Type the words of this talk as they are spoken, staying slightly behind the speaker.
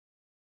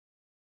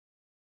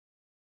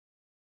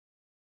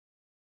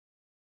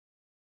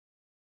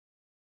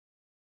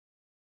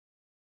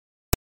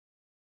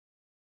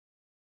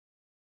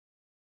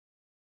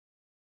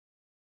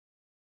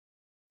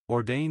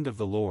Ordained of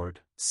the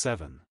Lord.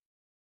 7.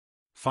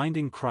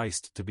 Finding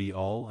Christ to be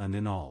all and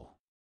in all.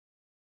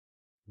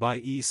 By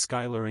E.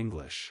 Schuyler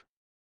English.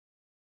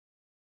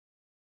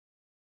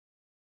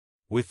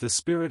 With the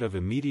spirit of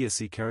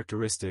immediacy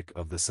characteristic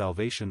of the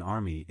Salvation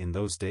Army in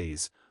those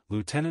days,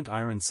 Lieutenant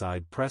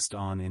Ironside pressed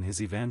on in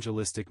his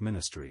evangelistic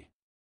ministry.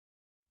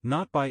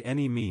 Not by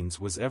any means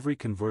was every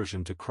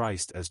conversion to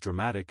Christ as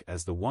dramatic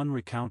as the one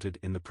recounted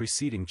in the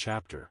preceding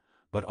chapter,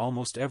 but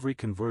almost every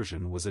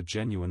conversion was a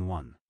genuine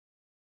one.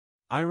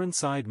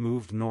 Ironside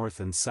moved north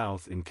and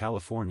south in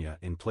California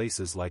in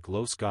places like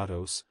Los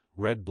Gatos,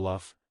 Red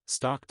Bluff,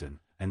 Stockton,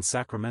 and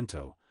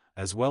Sacramento,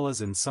 as well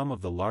as in some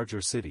of the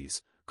larger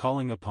cities,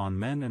 calling upon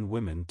men and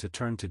women to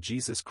turn to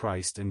Jesus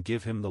Christ and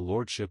give him the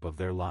lordship of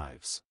their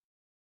lives.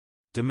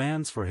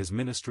 Demands for his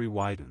ministry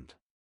widened.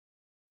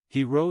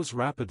 He rose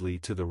rapidly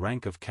to the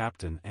rank of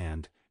captain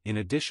and, in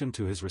addition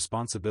to his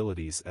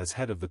responsibilities as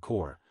head of the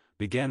corps,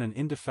 began an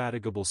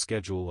indefatigable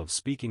schedule of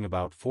speaking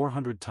about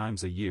 400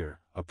 times a year,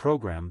 a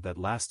program that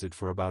lasted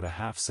for about a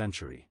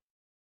half-century.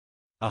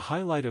 A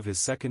highlight of his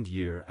second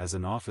year as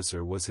an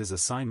officer was his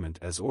assignment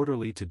as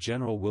orderly to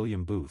General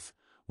William Booth,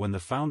 when the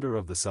founder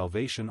of the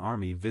Salvation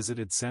Army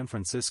visited San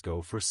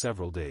Francisco for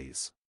several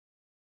days.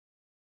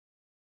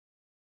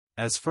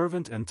 As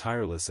fervent and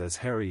tireless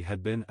as Harry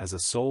had been as a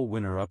soul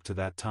winner up to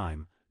that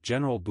time,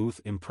 General Booth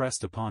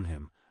impressed upon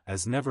him,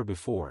 as never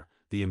before,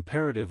 the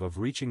imperative of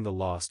reaching the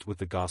lost with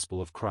the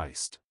gospel of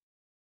Christ.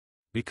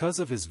 Because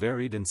of his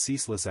varied and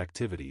ceaseless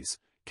activities,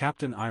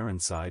 Captain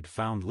Ironside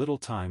found little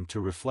time to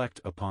reflect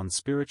upon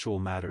spiritual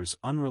matters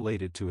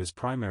unrelated to his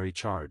primary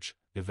charge,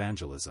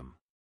 evangelism.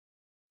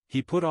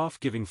 He put off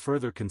giving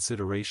further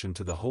consideration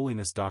to the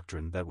holiness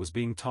doctrine that was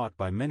being taught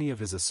by many of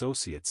his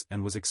associates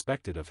and was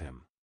expected of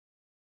him.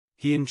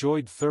 He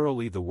enjoyed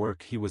thoroughly the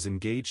work he was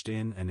engaged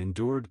in and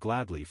endured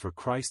gladly for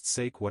Christ's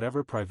sake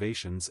whatever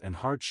privations and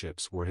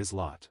hardships were his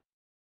lot.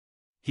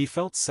 He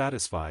felt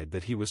satisfied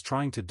that he was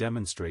trying to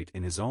demonstrate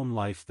in his own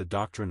life the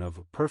doctrine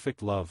of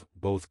perfect love,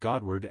 both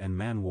Godward and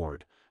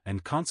manward,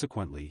 and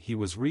consequently he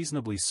was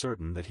reasonably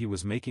certain that he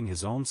was making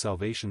his own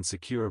salvation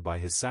secure by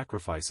his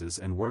sacrifices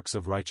and works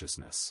of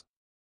righteousness.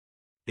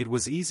 It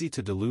was easy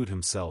to delude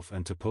himself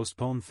and to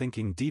postpone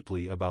thinking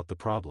deeply about the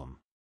problem.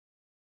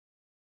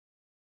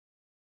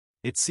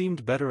 It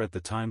seemed better at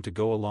the time to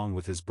go along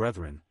with his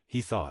brethren,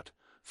 he thought.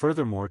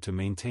 Furthermore, to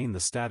maintain the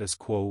status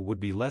quo would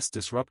be less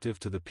disruptive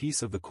to the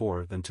peace of the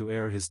corps than to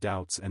air his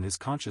doubts and his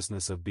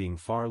consciousness of being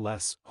far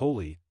less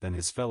holy than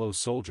his fellow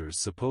soldiers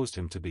supposed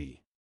him to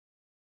be.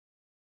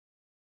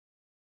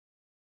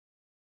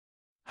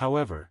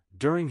 However,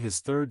 during his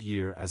third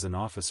year as an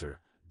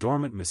officer,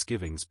 dormant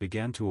misgivings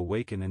began to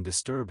awaken and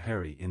disturb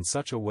Harry in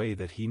such a way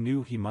that he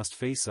knew he must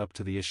face up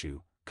to the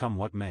issue, come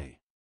what may.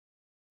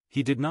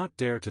 He did not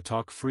dare to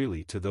talk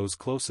freely to those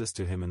closest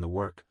to him in the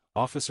work,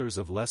 officers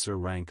of lesser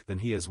rank than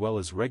he as well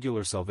as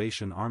regular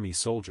Salvation Army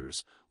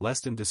soldiers,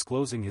 lest in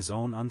disclosing his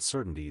own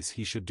uncertainties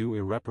he should do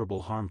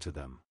irreparable harm to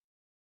them.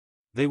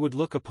 They would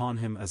look upon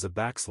him as a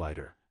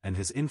backslider, and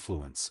his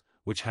influence,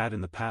 which had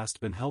in the past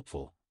been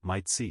helpful,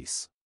 might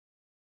cease.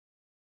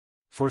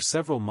 For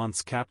several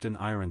months Captain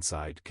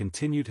Ironside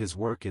continued his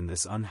work in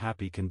this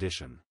unhappy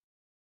condition.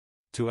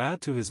 To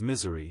add to his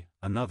misery,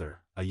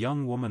 another, a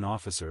young woman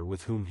officer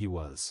with whom he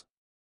was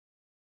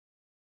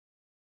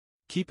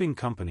keeping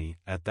company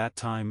at that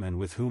time and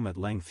with whom at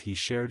length he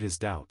shared his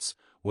doubts,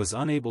 was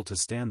unable to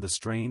stand the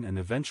strain and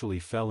eventually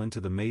fell into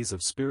the maze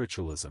of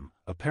spiritualism,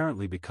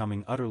 apparently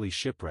becoming utterly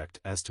shipwrecked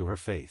as to her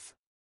faith.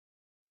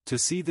 To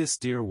see this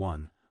dear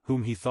one,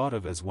 whom he thought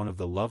of as one of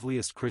the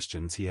loveliest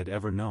Christians he had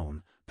ever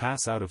known,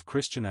 pass out of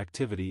Christian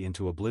activity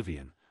into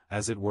oblivion,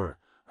 as it were,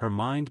 her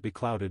mind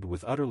beclouded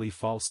with utterly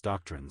false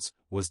doctrines,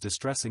 was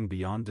distressing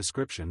beyond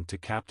description to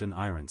Captain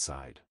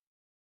Ironside.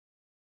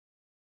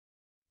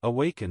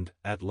 Awakened,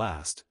 at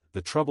last,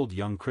 the troubled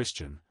young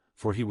Christian,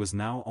 for he was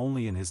now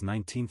only in his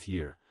 19th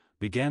year,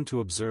 began to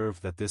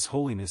observe that this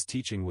holiness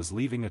teaching was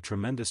leaving a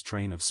tremendous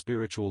train of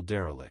spiritual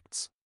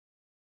derelicts.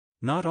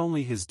 Not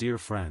only his dear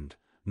friend,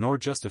 nor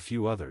just a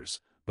few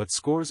others, but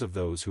scores of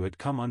those who had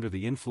come under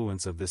the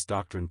influence of this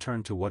doctrine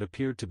turned to what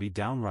appeared to be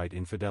downright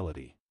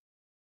infidelity.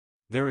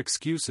 Their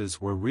excuses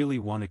were really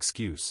one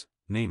excuse,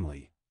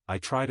 namely, I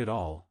tried it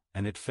all,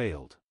 and it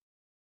failed.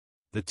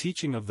 The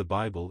teaching of the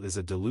Bible is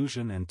a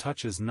delusion and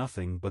touches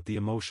nothing but the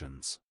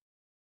emotions.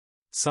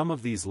 Some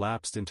of these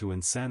lapsed into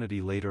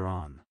insanity later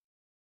on.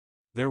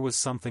 There was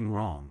something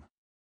wrong.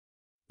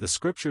 The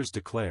Scriptures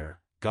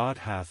declare, God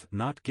hath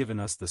not given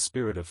us the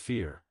spirit of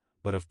fear,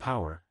 but of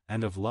power,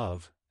 and of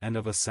love, and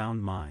of a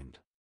sound mind.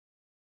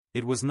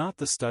 It was not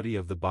the study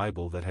of the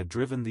Bible that had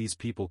driven these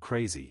people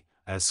crazy,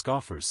 as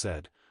scoffers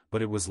said,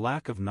 but it was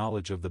lack of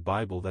knowledge of the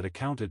Bible that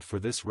accounted for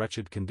this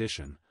wretched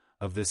condition.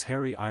 Of this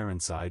Harry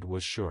Ironside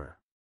was sure.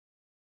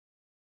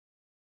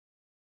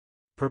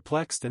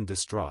 Perplexed and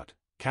distraught,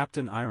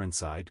 Captain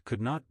Ironside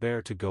could not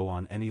bear to go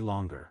on any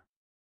longer.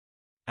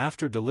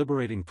 After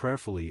deliberating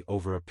prayerfully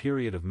over a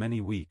period of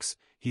many weeks,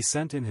 he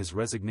sent in his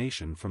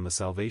resignation from the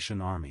Salvation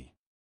Army.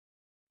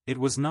 It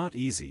was not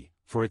easy,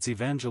 for its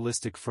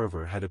evangelistic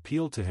fervor had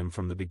appealed to him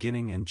from the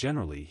beginning, and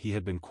generally he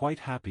had been quite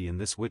happy in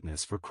this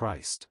witness for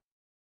Christ.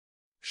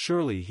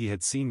 Surely he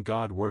had seen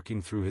God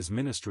working through his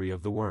ministry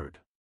of the word.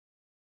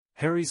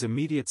 Harry's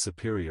immediate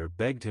superior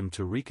begged him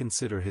to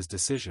reconsider his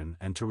decision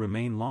and to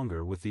remain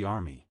longer with the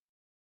army.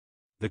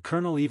 The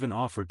colonel even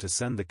offered to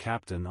send the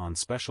captain on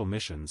special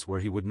missions where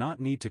he would not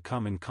need to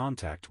come in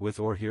contact with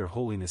or hear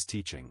holiness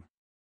teaching.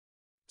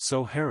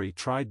 So Harry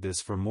tried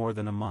this for more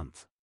than a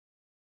month.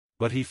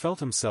 But he felt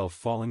himself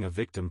falling a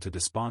victim to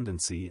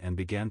despondency and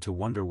began to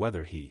wonder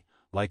whether he,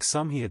 like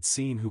some he had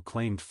seen who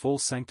claimed full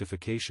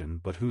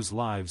sanctification but whose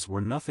lives were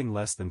nothing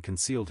less than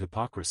concealed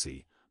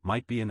hypocrisy,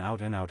 might be an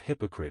out-and-out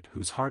hypocrite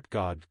whose heart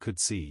God could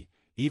see,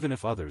 even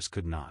if others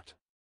could not.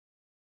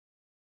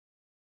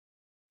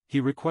 He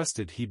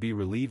requested he be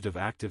relieved of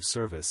active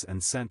service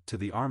and sent to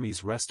the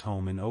Army's rest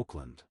home in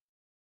Oakland.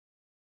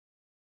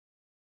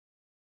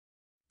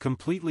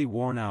 Completely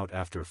worn out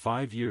after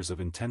 5 years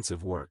of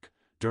intensive work,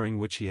 during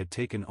which he had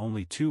taken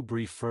only 2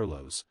 brief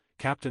furloughs,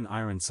 Captain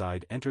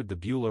Ironside entered the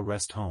Beulah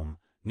Rest Home,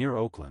 near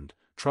Oakland,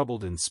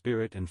 troubled in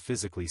spirit and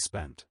physically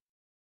spent.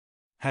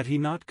 Had he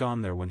not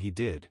gone there when he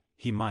did,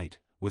 he might,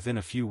 within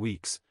a few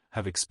weeks,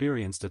 have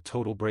experienced a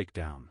total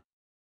breakdown.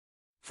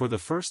 For the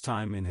first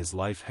time in his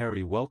life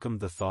Harry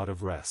welcomed the thought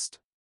of rest.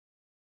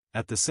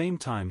 At the same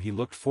time he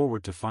looked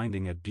forward to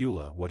finding at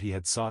Beulah what he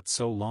had sought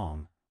so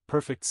long,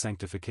 perfect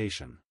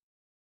sanctification.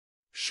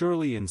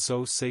 Surely in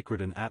so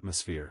sacred an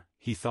atmosphere,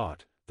 he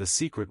thought, the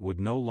secret would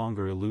no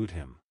longer elude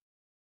him.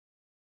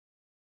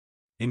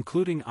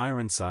 Including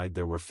Ironside,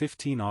 there were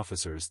 15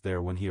 officers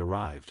there when he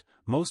arrived,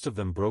 most of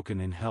them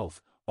broken in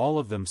health, all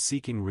of them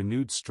seeking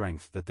renewed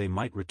strength that they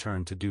might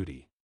return to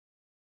duty.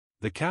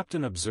 The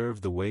captain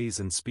observed the ways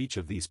and speech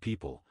of these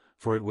people,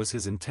 for it was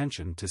his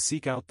intention to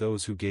seek out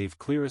those who gave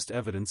clearest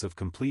evidence of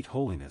complete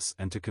holiness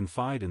and to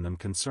confide in them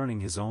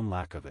concerning his own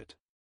lack of it.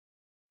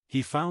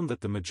 He found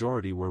that the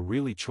majority were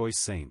really choice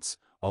saints,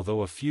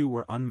 although a few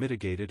were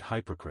unmitigated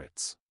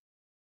hypocrites.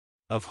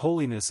 Of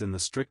holiness in the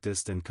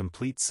strictest and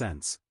complete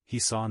sense, he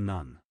saw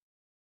none.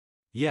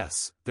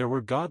 Yes, there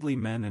were godly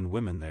men and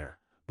women there,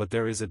 but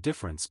there is a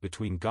difference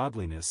between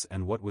godliness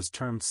and what was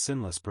termed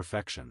sinless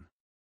perfection.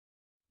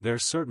 There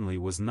certainly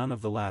was none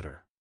of the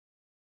latter.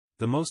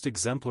 The most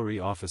exemplary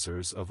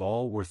officers of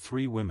all were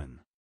 3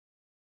 women.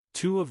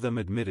 2 of them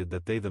admitted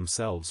that they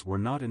themselves were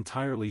not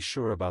entirely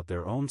sure about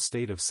their own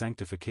state of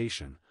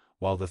sanctification,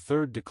 while the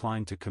third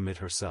declined to commit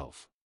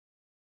herself.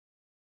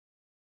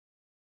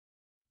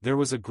 There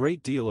was a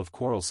great deal of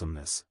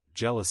quarrelsomeness,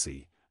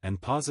 jealousy,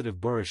 and positive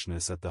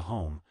boorishness at the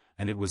home,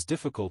 and it was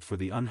difficult for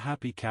the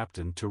unhappy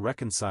captain to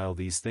reconcile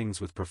these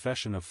things with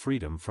profession of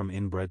freedom from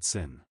inbred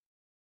sin.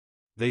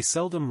 They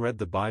seldom read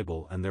the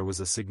Bible, and there was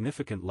a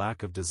significant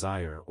lack of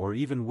desire or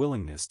even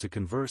willingness to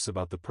converse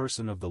about the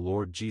person of the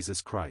Lord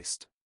Jesus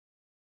Christ.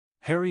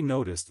 Harry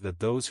noticed that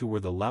those who were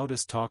the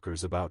loudest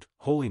talkers about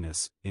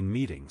holiness in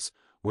meetings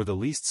were the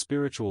least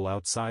spiritual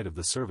outside of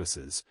the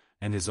services,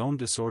 and his own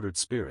disordered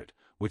spirit,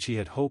 which he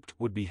had hoped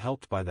would be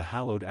helped by the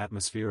hallowed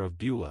atmosphere of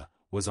Beulah,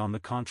 was on the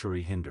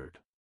contrary hindered.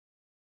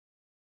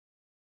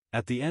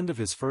 At the end of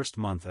his first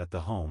month at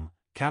the home,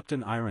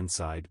 Captain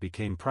Ironside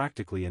became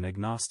practically an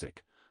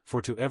agnostic,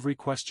 for to every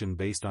question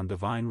based on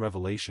divine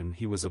revelation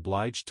he was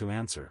obliged to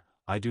answer,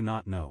 "I do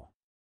not know."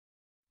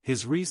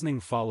 His reasoning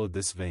followed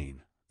this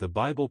vein: the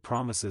Bible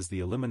promises the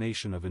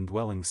elimination of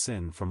indwelling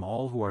sin from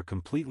all who are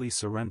completely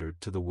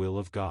surrendered to the will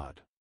of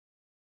God.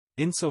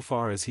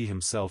 Insofar as he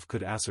himself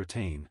could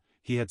ascertain,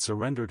 he had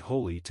surrendered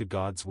wholly to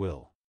God's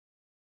will.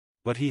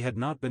 But he had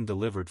not been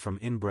delivered from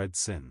inbred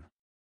sin.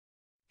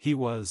 He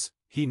was,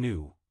 he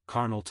knew,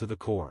 carnal to the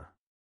core.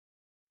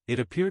 It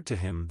appeared to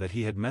him that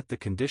he had met the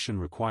condition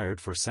required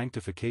for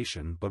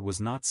sanctification but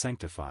was not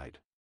sanctified.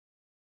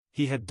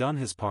 He had done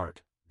his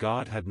part,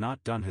 God had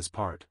not done his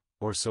part,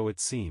 or so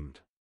it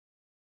seemed.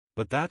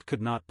 But that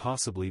could not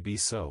possibly be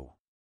so.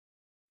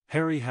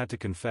 Harry had to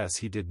confess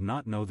he did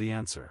not know the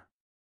answer.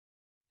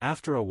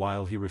 After a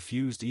while he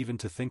refused even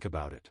to think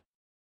about it.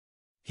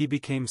 He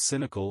became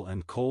cynical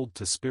and cold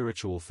to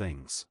spiritual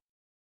things.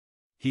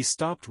 He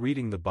stopped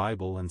reading the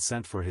Bible and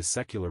sent for his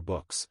secular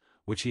books,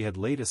 which he had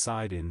laid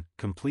aside in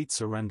complete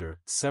surrender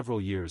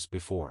several years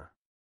before.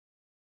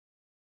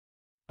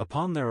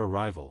 Upon their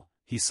arrival,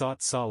 he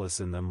sought solace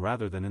in them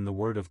rather than in the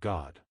Word of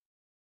God.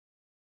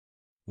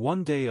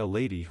 One day a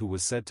lady who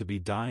was said to be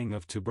dying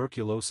of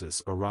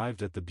tuberculosis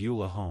arrived at the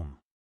Beulah home.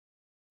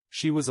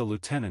 She was a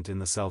lieutenant in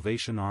the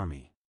Salvation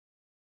Army.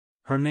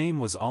 Her name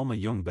was Alma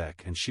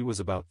Ljungbeck and she was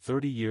about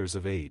 30 years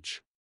of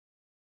age.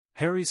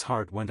 Harry's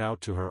heart went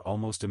out to her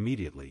almost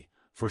immediately,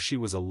 for she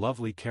was a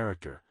lovely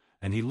character,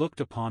 and he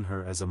looked upon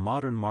her as a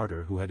modern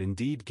martyr who had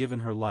indeed given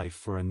her life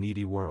for a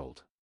needy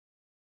world.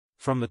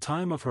 From the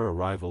time of her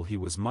arrival he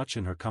was much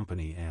in her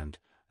company and,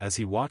 as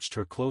he watched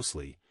her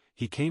closely,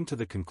 he came to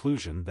the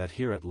conclusion that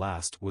here at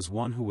last was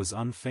one who was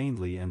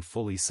unfeignedly and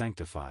fully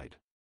sanctified.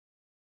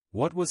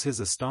 What was his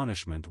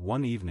astonishment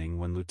one evening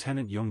when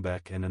Lieutenant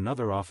Ljungbeck and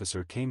another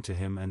officer came to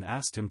him and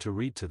asked him to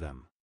read to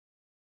them.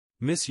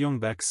 Miss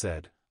Ljungbeck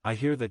said, I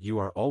hear that you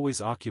are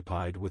always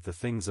occupied with the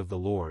things of the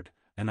Lord,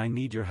 and I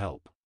need your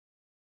help."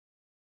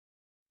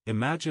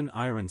 Imagine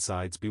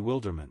Ironside's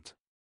bewilderment.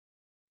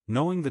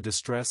 Knowing the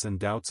distress and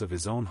doubts of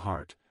his own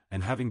heart,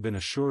 and having been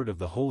assured of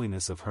the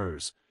holiness of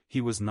hers,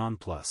 he was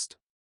nonplussed.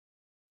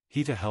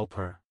 He to help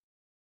her?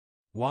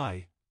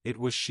 Why, it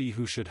was she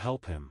who should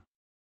help him.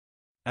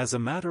 As a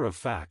matter of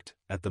fact,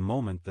 at the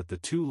moment that the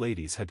two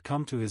ladies had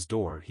come to his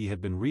door he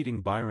had been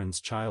reading Byron's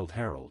Childe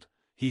Harold,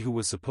 he who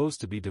was supposed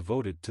to be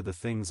devoted to the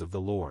things of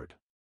the Lord.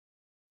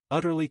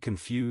 Utterly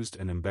confused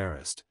and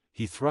embarrassed,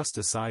 he thrust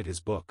aside his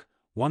book,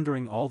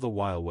 wondering all the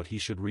while what he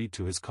should read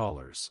to his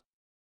callers.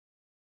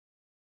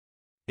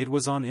 It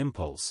was on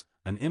impulse,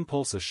 an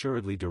impulse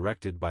assuredly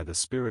directed by the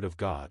Spirit of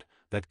God,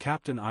 that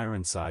Captain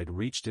Ironside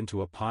reached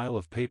into a pile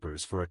of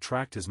papers for a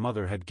tract his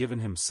mother had given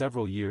him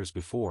several years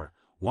before,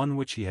 one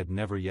which he had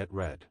never yet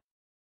read.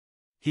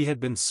 He had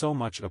been so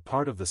much a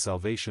part of the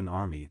Salvation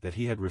Army that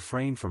he had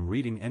refrained from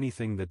reading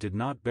anything that did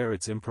not bear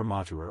its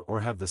imprimatur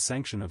or have the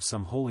sanction of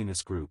some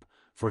holiness group,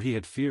 for he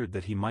had feared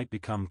that he might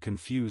become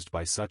confused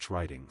by such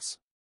writings.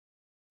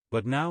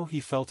 But now he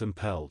felt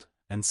impelled,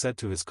 and said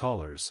to his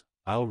callers,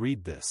 "I'll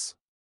read this.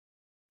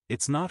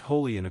 It's not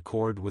wholly in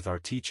accord with our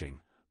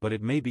teaching, but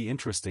it may be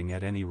interesting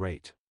at any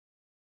rate."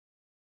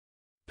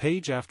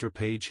 Page after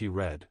page he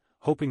read,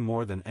 hoping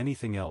more than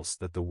anything else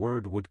that the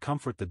word would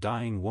comfort the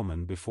dying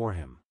woman before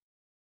him.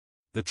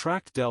 The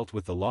tract dealt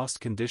with the lost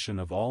condition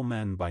of all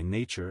men by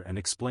nature and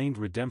explained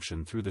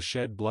redemption through the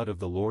shed blood of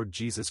the Lord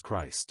Jesus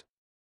Christ.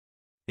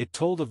 It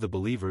told of the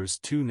believer's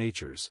two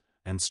natures,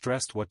 and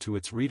stressed what to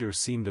its reader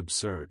seemed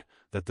absurd,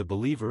 that the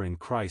believer in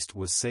Christ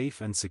was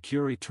safe and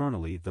secure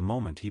eternally the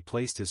moment he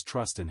placed his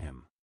trust in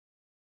him.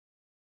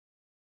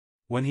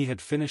 When he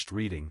had finished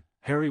reading,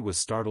 Harry was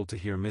startled to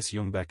hear Miss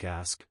Youngbeck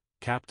ask,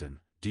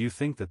 "Captain, do you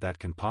think that that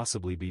can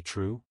possibly be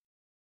true?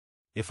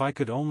 If I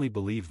could only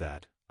believe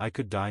that, I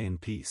could die in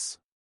peace."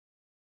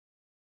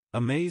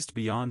 Amazed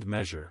beyond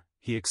measure,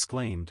 he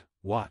exclaimed,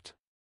 "What?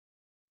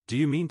 Do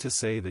you mean to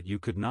say that you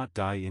could not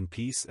die in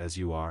peace as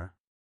you are?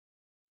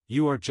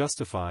 You are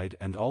justified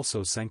and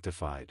also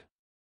sanctified.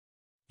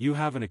 You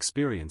have an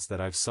experience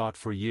that I've sought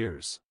for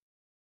years.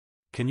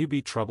 Can you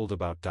be troubled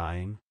about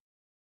dying?"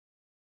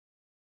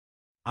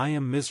 "I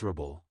am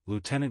miserable,"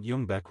 Lieutenant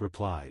Youngbeck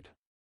replied.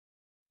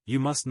 "You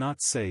must not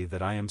say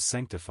that I am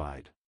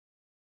sanctified.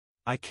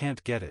 I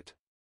can't get it.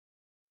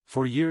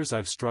 For years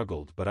I've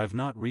struggled but I've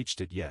not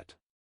reached it yet.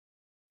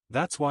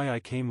 That's why I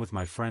came with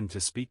my friend to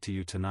speak to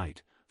you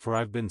tonight, for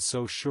I've been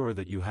so sure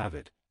that you have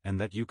it, and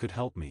that you could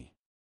help me."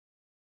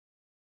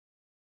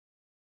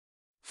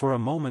 For a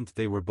moment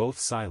they were both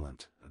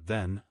silent,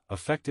 then,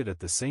 affected at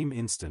the same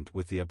instant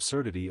with the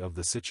absurdity of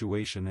the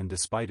situation and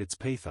despite its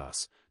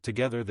pathos,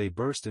 together they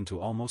burst into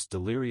almost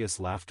delirious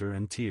laughter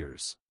and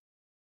tears.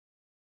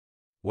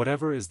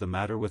 "Whatever is the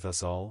matter with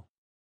us all?"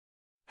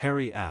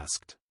 Harry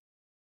asked.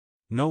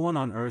 "No one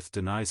on earth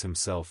denies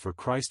himself for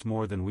Christ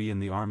more than we in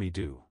the army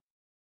do.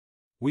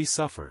 We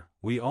suffer,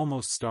 we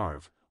almost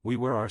starve, we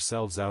wear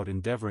ourselves out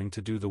endeavoring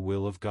to do the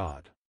will of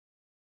God.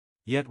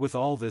 Yet with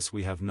all this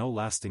we have no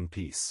lasting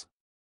peace.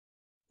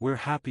 We're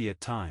happy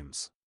at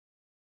times.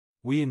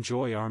 We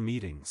enjoy our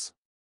meetings.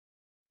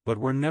 But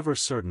we're never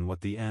certain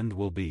what the end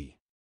will be."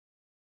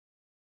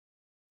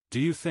 "Do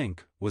you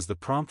think," was the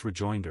prompt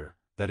rejoinder,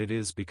 "that it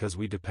is because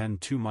we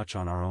depend too much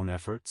on our own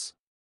efforts?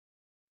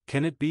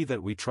 Can it be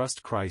that we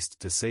trust Christ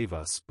to save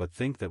us but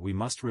think that we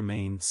must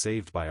remain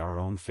saved by our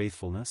own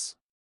faithfulness?"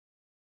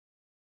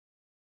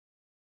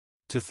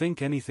 To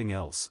think anything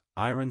else,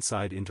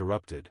 Ironside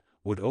interrupted,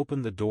 would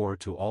open the door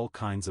to all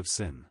kinds of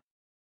sin.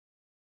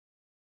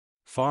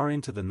 Far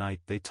into the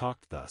night they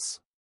talked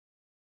thus.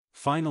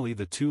 Finally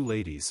the two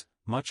ladies,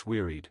 much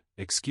wearied,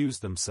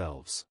 excused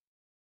themselves.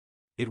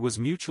 It was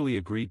mutually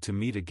agreed to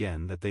meet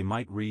again that they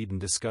might read and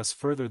discuss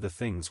further the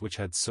things which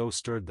had so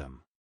stirred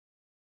them.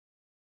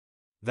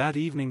 That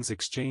evening's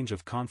exchange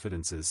of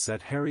confidences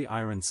set Harry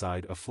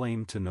Ironside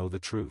aflame to know the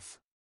truth.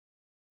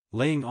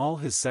 Laying all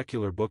his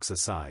secular books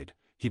aside,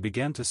 he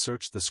began to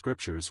search the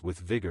Scriptures with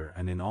vigor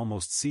and in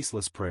almost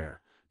ceaseless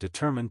prayer,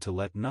 determined to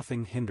let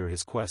nothing hinder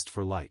his quest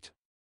for light.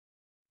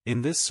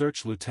 In this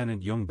search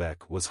Lieutenant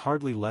Youngbeck was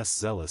hardly less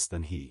zealous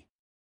than he.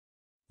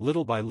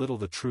 Little by little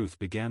the truth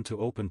began to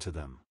open to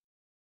them.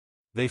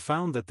 They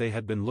found that they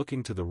had been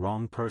looking to the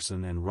wrong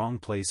person and wrong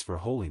place for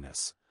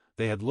holiness.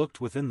 They had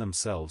looked within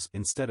themselves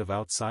instead of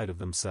outside of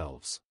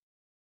themselves.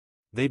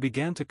 They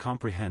began to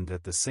comprehend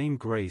that the same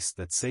grace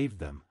that saved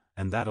them,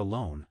 and that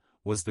alone,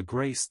 was the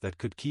grace that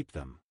could keep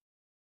them.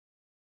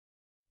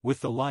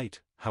 With the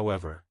light,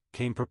 however,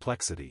 came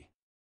perplexity.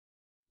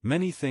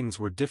 Many things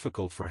were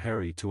difficult for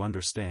Harry to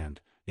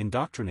understand,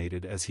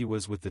 indoctrinated as he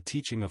was with the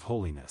teaching of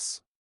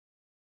holiness.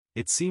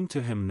 It seemed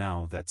to him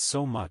now that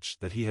so much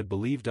that he had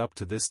believed up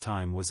to this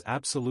time was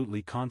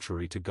absolutely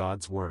contrary to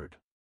God's word.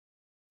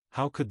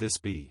 How could this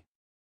be?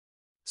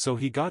 So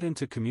he got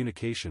into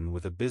communication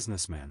with a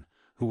businessman,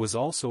 who was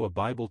also a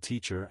Bible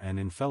teacher and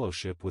in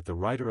fellowship with the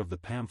writer of the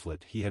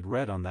pamphlet he had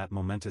read on that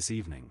momentous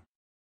evening.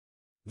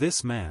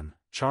 This man,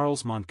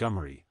 Charles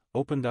Montgomery,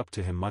 opened up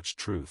to him much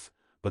truth,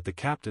 but the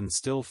captain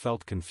still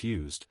felt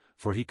confused,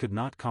 for he could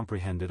not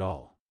comprehend it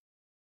all.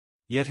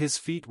 Yet his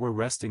feet were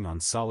resting on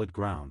solid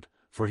ground,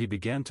 for he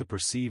began to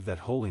perceive that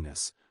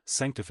holiness,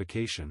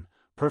 sanctification,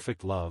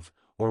 perfect love,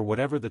 or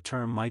whatever the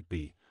term might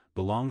be,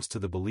 belongs to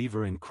the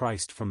believer in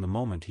Christ from the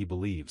moment he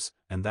believes,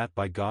 and that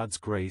by God's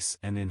grace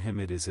and in him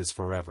it is his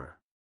forever.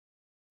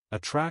 A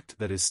tract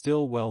that is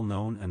still well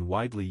known and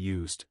widely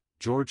used,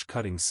 George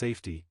Cutting's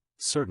Safety,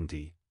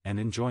 Certainty, and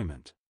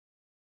Enjoyment,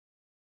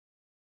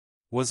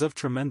 was of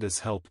tremendous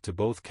help to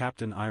both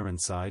Captain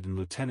Ironside and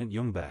Lieutenant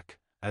Ljungbeck,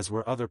 as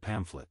were other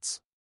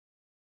pamphlets.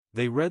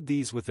 They read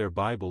these with their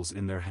Bibles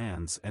in their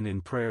hands and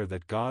in prayer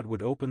that God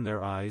would open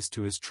their eyes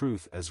to his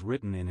truth as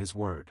written in his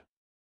word.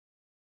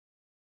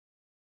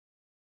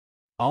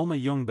 Alma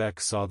Ljungbeck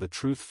saw the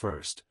truth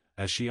first,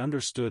 as she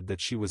understood that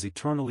she was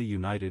eternally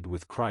united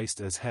with Christ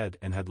as head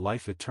and had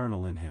life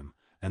eternal in him,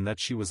 and that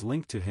she was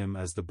linked to him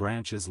as the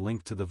branch is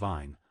linked to the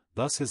vine,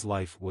 thus his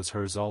life was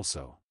hers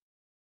also.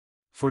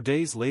 4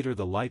 days later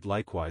the light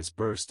likewise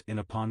burst in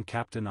upon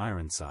Captain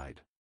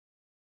Ironside.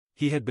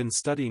 He had been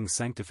studying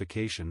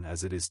sanctification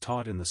as it is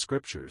taught in the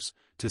Scriptures,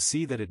 to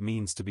see that it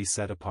means to be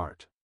set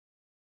apart.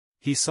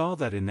 He saw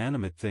that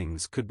inanimate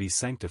things could be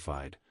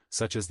sanctified,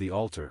 such as the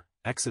altar,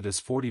 Exodus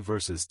 40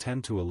 verses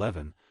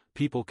 10-11,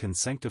 people can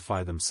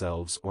sanctify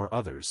themselves or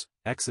others,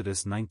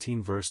 Exodus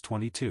 19 verse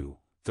 22,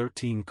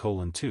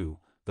 13:2,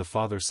 the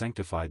Father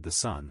sanctified the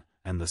Son,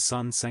 and the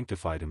Son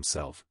sanctified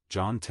himself,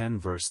 John 10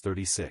 verse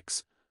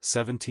 36,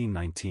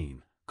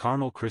 17:19,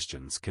 carnal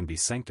Christians can be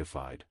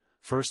sanctified,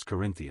 1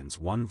 Corinthians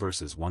 1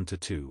 verses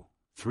 1-2,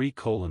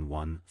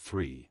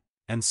 3:1-3,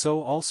 and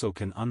so also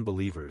can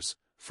unbelievers,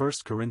 1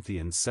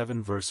 Corinthians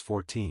 7 verse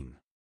 14.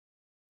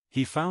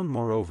 He found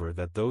moreover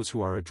that those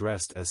who are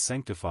addressed as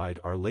sanctified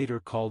are later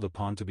called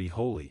upon to be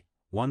holy,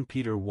 1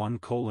 Peter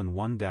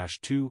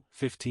 1:1-2,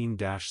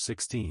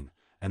 15-16,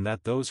 and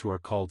that those who are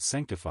called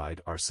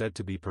sanctified are said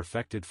to be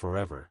perfected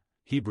forever,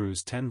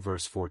 Hebrews 10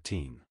 verse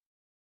 14.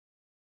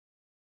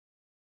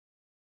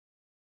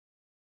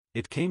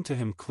 It came to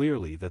him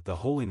clearly that the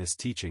holiness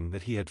teaching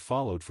that he had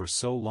followed for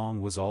so long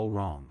was all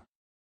wrong.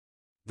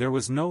 There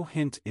was no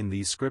hint in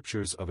these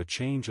scriptures of a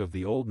change of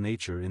the old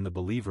nature in the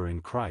believer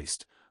in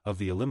Christ, of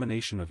the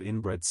elimination of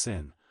inbred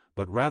sin,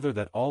 but rather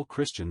that all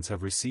Christians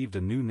have received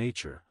a new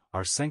nature,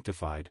 are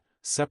sanctified,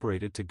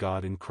 separated to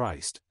God in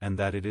Christ, and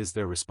that it is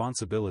their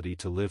responsibility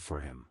to live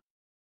for him.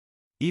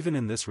 Even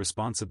in this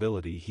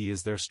responsibility he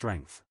is their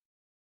strength.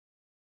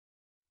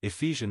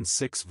 Ephesians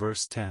 6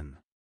 verse 10.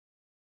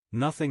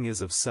 Nothing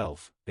is of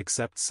self,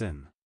 except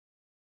sin.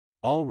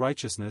 All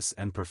righteousness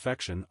and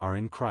perfection are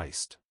in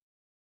Christ.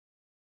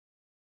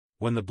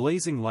 When the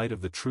blazing light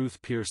of the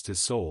truth pierced his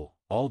soul,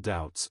 all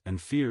doubts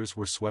and fears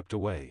were swept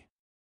away.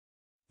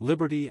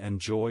 Liberty and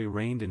joy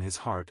reigned in his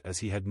heart as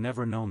he had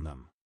never known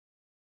them.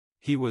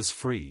 He was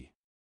free.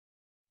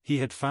 He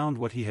had found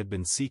what he had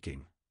been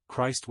seeking,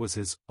 Christ was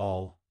his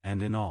all,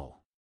 and in all.